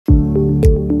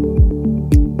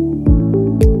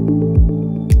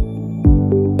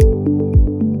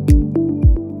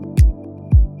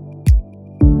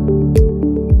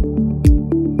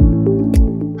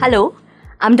Hello,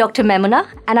 I'm Dr. Maimoona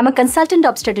and I'm a consultant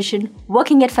obstetrician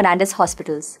working at Fernandez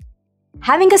Hospitals.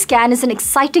 Having a scan is an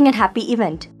exciting and happy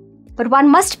event, but one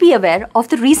must be aware of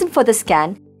the reason for the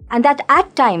scan and that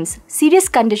at times serious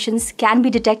conditions can be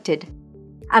detected.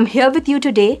 I'm here with you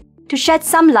today to shed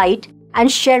some light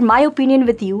and share my opinion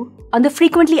with you on the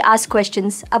frequently asked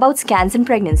questions about scans in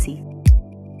pregnancy.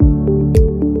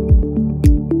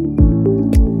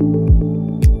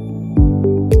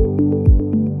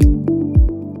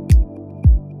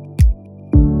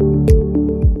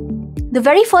 The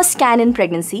very first scan in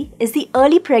pregnancy is the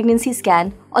early pregnancy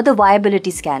scan or the viability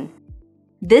scan.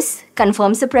 This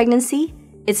confirms the pregnancy,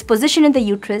 its position in the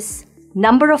uterus,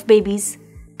 number of babies,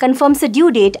 confirms the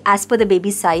due date as per the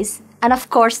baby's size, and of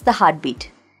course the heartbeat.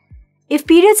 If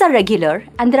periods are regular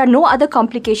and there are no other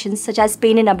complications such as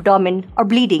pain in abdomen or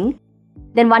bleeding,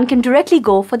 then one can directly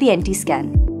go for the NT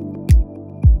scan.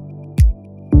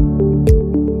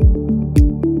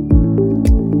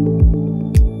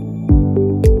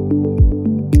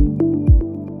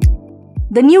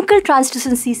 The nuchal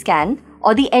translucency scan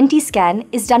or the NT scan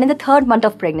is done in the 3rd month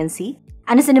of pregnancy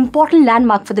and is an important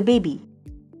landmark for the baby.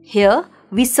 Here,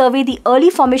 we survey the early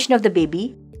formation of the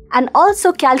baby and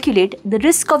also calculate the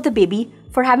risk of the baby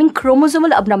for having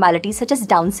chromosomal abnormalities such as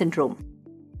Down syndrome.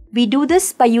 We do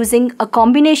this by using a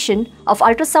combination of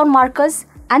ultrasound markers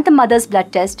and the mother's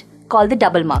blood test called the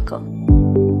double marker.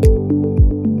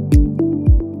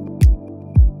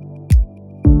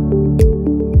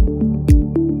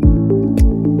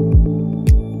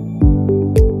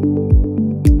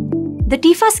 The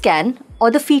TIFA scan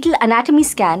or the fetal anatomy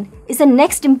scan is the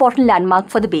next important landmark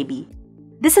for the baby.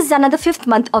 This is done at the 5th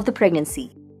month of the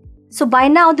pregnancy. So by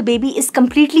now the baby is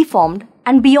completely formed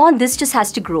and beyond this just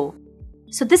has to grow.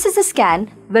 So this is a scan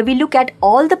where we look at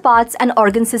all the parts and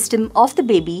organ system of the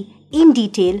baby in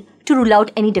detail to rule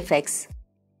out any defects.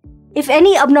 If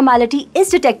any abnormality is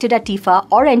detected at TIFA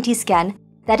or NT scan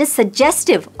that is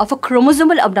suggestive of a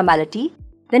chromosomal abnormality,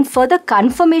 then further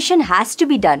confirmation has to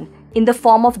be done in the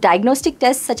form of diagnostic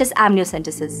tests such as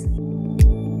amniocentesis.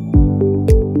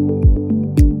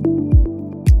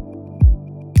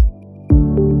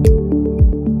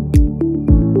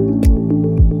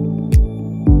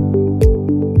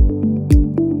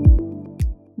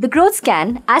 The growth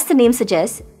scan, as the name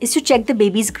suggests, is to check the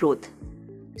baby's growth.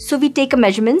 So we take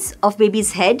measurements of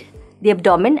baby's head, the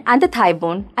abdomen and the thigh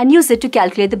bone and use it to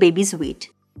calculate the baby's weight.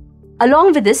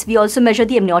 Along with this, we also measure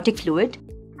the amniotic fluid.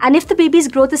 And if the baby's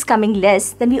growth is coming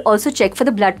less, then we also check for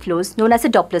the blood flows known as a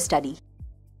Doppler study.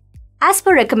 As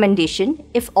per recommendation,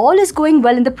 if all is going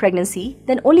well in the pregnancy,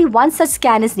 then only one such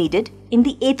scan is needed in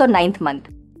the 8th or 9th month.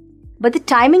 But the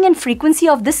timing and frequency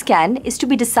of this scan is to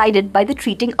be decided by the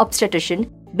treating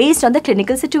obstetrician based on the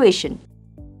clinical situation.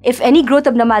 If any growth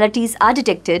abnormalities are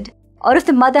detected, or if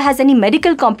the mother has any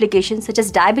medical complications such as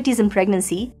diabetes in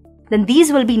pregnancy, then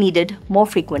these will be needed more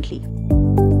frequently.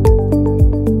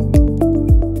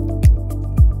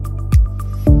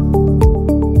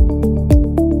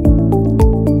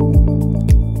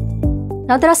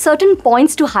 Now there are certain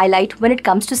points to highlight when it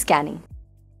comes to scanning.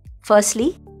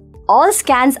 Firstly, all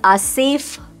scans are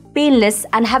safe, painless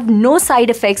and have no side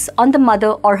effects on the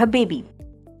mother or her baby.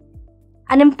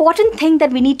 An important thing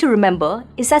that we need to remember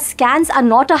is that scans are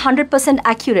not 100%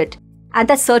 accurate and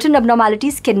that certain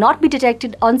abnormalities cannot be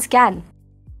detected on scan.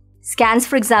 Scans,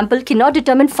 for example, cannot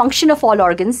determine function of all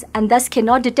organs and thus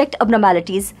cannot detect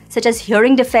abnormalities such as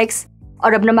hearing defects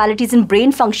or abnormalities in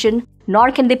brain function,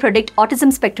 nor can they predict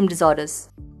autism spectrum disorders.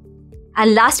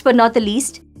 And last but not the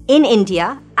least, in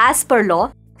India, as per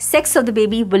law, sex of the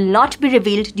baby will not be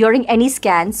revealed during any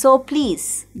scan, so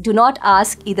please do not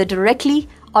ask either directly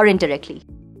or indirectly.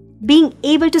 Being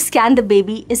able to scan the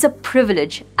baby is a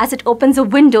privilege as it opens a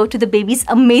window to the baby's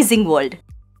amazing world.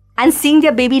 And seeing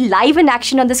their baby live in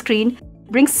action on the screen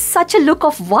brings such a look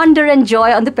of wonder and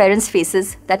joy on the parents'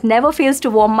 faces that never fails to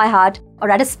warm my heart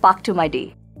or add a spark to my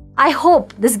day. I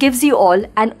hope this gives you all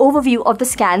an overview of the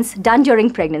scans done during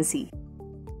pregnancy.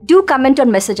 Do comment or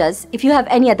message us if you have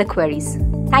any other queries.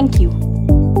 Thank you.